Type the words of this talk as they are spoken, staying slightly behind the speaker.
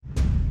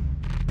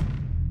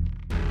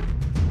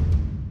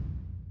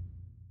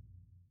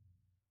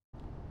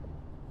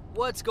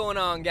What's going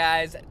on,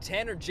 guys?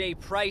 Tanner J.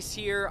 Price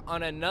here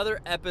on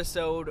another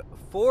episode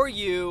for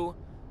you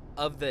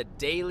of the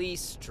Daily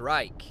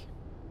Strike.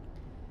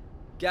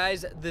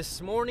 Guys,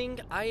 this morning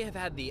I have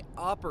had the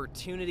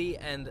opportunity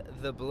and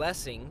the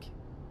blessing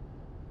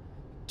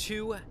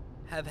to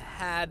have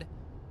had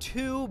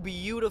two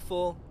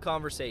beautiful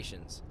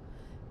conversations.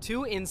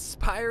 Two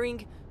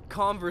inspiring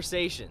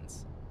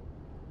conversations.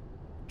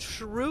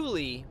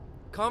 Truly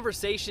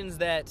conversations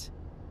that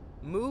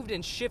moved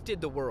and shifted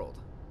the world.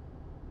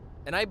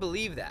 And I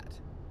believe that.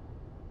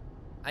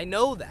 I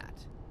know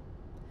that.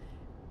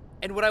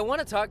 And what I want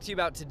to talk to you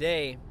about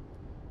today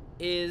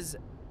is,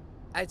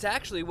 it's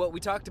actually what we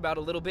talked about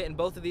a little bit in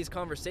both of these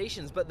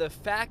conversations, but the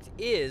fact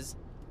is,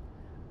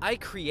 I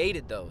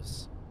created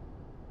those.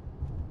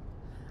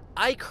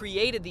 I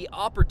created the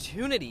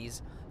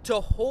opportunities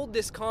to hold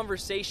this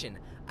conversation.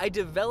 I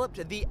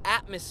developed the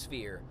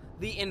atmosphere,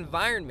 the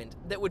environment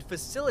that would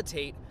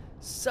facilitate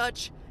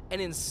such an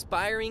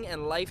inspiring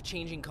and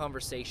life-changing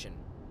conversation.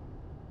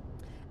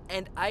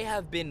 And I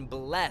have been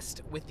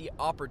blessed with the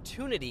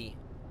opportunity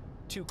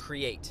to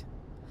create.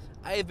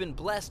 I have been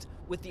blessed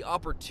with the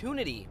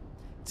opportunity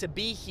to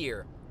be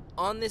here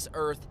on this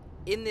earth,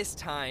 in this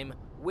time,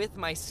 with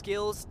my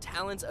skills,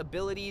 talents,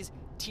 abilities,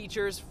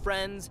 teachers,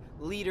 friends,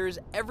 leaders,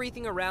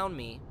 everything around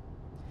me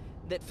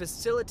that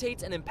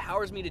facilitates and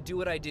empowers me to do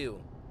what I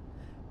do.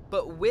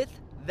 But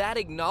with that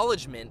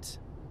acknowledgement,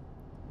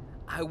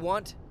 I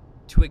want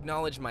to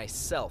acknowledge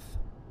myself.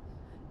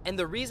 And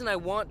the reason I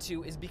want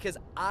to is because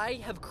I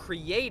have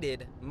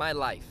created my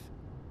life.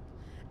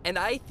 And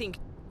I think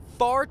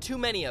far too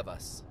many of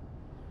us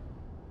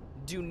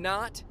do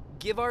not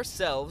give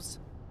ourselves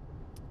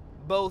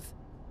both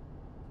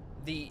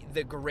the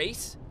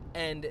grace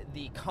and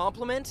the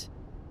compliment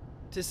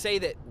to say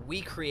that we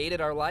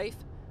created our life,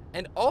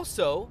 and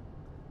also,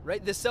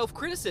 right, the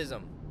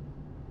self-criticism,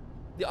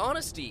 the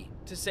honesty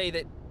to say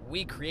that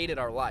we created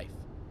our life.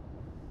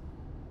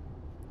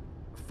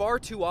 Far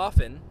too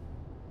often,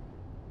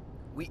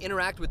 we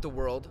interact with the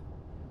world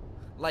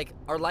like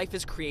our life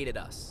has created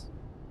us.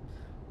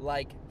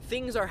 Like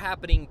things are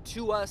happening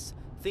to us,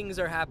 things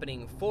are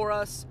happening for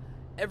us,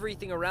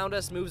 everything around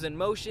us moves in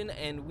motion,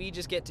 and we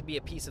just get to be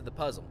a piece of the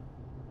puzzle.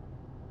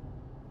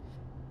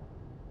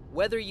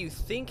 Whether you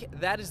think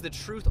that is the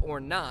truth or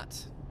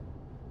not,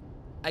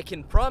 I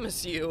can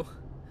promise you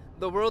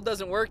the world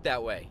doesn't work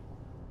that way.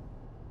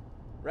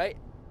 Right?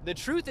 The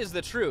truth is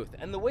the truth,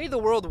 and the way the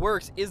world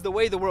works is the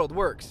way the world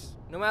works,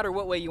 no matter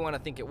what way you want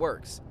to think it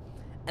works.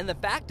 And the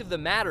fact of the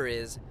matter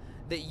is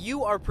that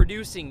you are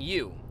producing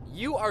you.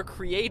 You are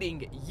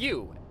creating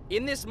you.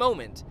 In this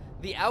moment,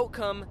 the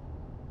outcome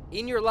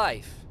in your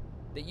life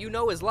that you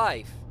know is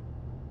life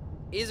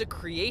is a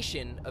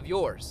creation of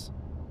yours.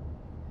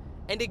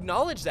 And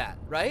acknowledge that,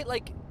 right?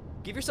 Like,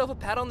 give yourself a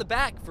pat on the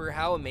back for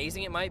how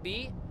amazing it might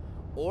be,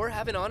 or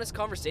have an honest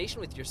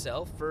conversation with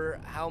yourself for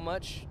how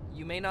much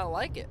you may not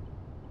like it.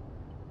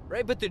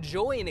 Right? But the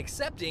joy in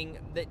accepting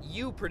that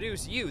you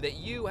produce you, that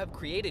you have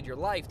created your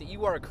life, that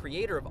you are a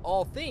creator of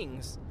all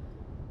things,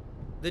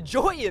 the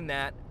joy in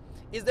that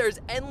is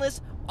there's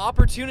endless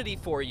opportunity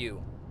for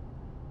you.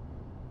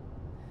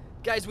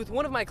 Guys, with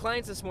one of my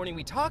clients this morning,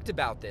 we talked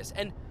about this,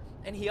 and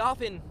he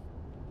often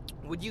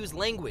would use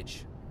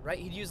language, right?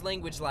 He'd use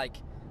language like,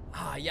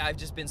 yeah, I've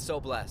just been so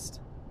blessed.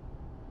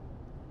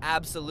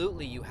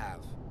 Absolutely you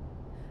have.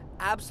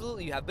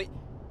 Absolutely you have, but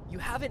you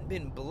haven't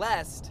been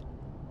blessed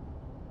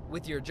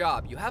with your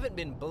job. You haven't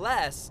been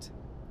blessed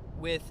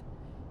with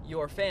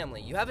your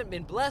family. You haven't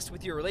been blessed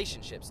with your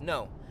relationships.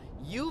 No,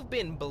 you've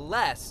been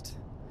blessed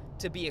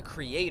to be a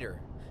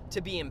creator, to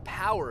be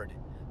empowered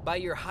by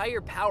your higher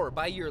power,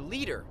 by your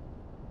leader,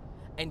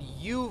 and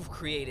you've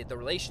created the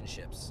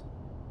relationships.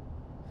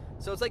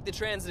 So it's like the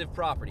transitive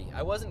property.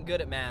 I wasn't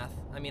good at math.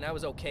 I mean, I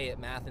was okay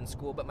at math in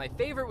school, but my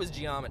favorite was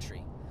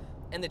geometry.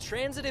 And the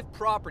transitive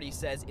property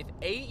says if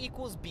A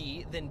equals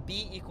B, then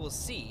B equals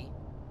C.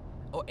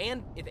 Oh,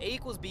 and if A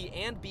equals B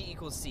and B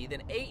equals C,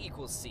 then A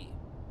equals C.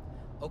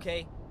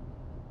 Okay?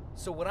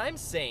 So what I'm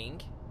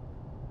saying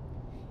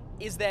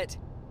is that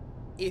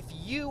if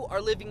you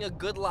are living a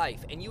good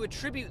life and you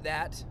attribute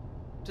that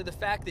to the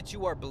fact that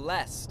you are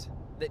blessed,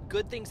 that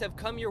good things have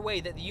come your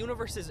way, that the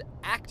universe has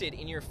acted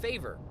in your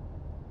favor,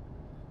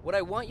 what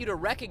I want you to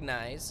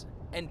recognize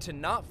and to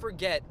not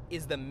forget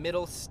is the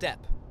middle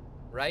step,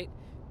 right?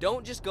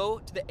 Don't just go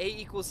to the A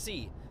equals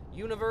C.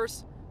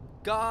 Universe,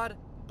 God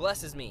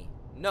blesses me.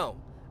 No,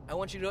 I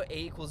want you to go A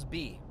equals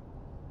B.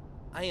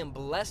 I am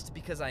blessed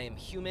because I am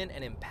human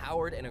and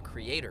empowered and a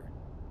creator.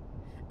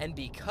 And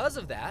because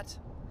of that,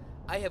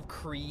 I have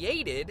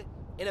created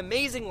an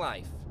amazing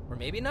life, or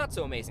maybe not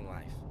so amazing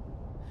life.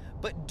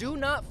 But do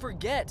not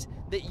forget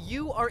that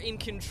you are in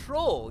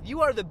control.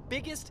 You are the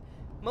biggest,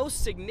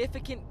 most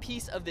significant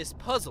piece of this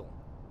puzzle.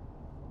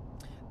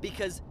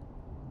 Because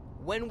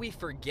when we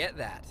forget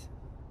that,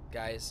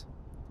 guys,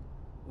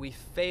 we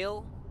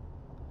fail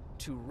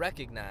to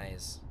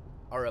recognize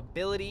our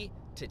ability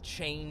to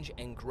change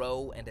and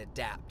grow and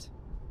adapt.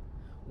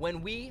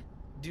 When we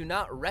do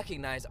not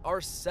recognize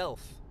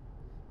ourself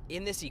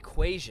in this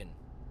equation,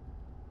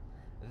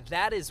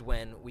 that is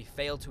when we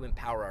fail to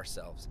empower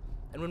ourselves.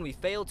 And when we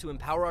fail to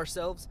empower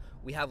ourselves,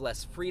 we have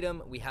less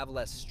freedom, we have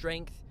less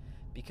strength,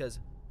 because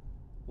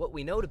what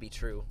we know to be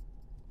true,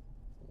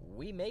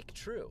 we make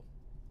true.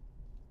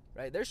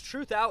 Right? There's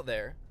truth out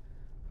there,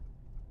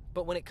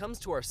 but when it comes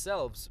to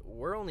ourselves,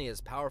 we're only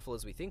as powerful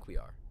as we think we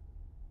are.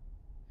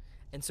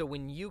 And so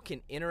when you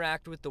can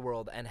interact with the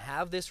world and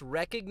have this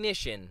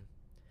recognition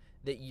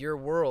that your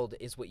world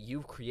is what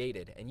you've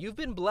created, and you've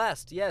been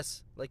blessed,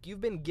 yes, like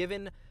you've been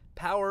given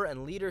power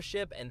and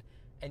leadership, and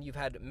you've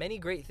had many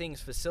great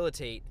things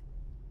facilitate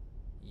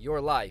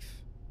your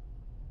life,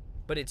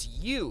 but it's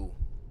you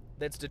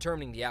that's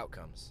determining the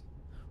outcomes.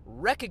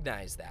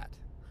 Recognize that.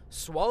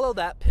 Swallow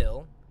that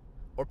pill,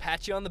 or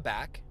pat you on the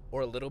back,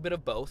 or a little bit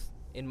of both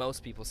in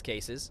most people's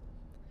cases,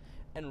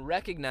 and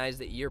recognize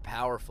that you're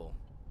powerful,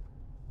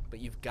 but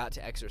you've got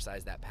to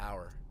exercise that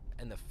power.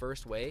 And the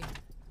first way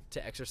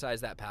to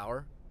exercise that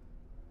power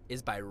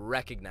is by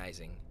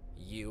recognizing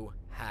you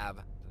have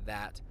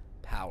that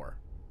power.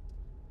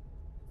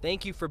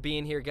 Thank you for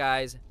being here,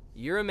 guys.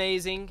 You're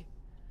amazing.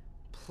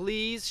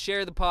 Please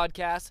share the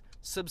podcast,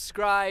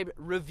 subscribe,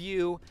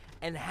 review,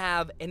 and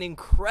have an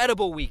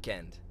incredible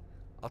weekend.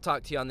 I'll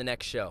talk to you on the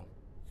next show.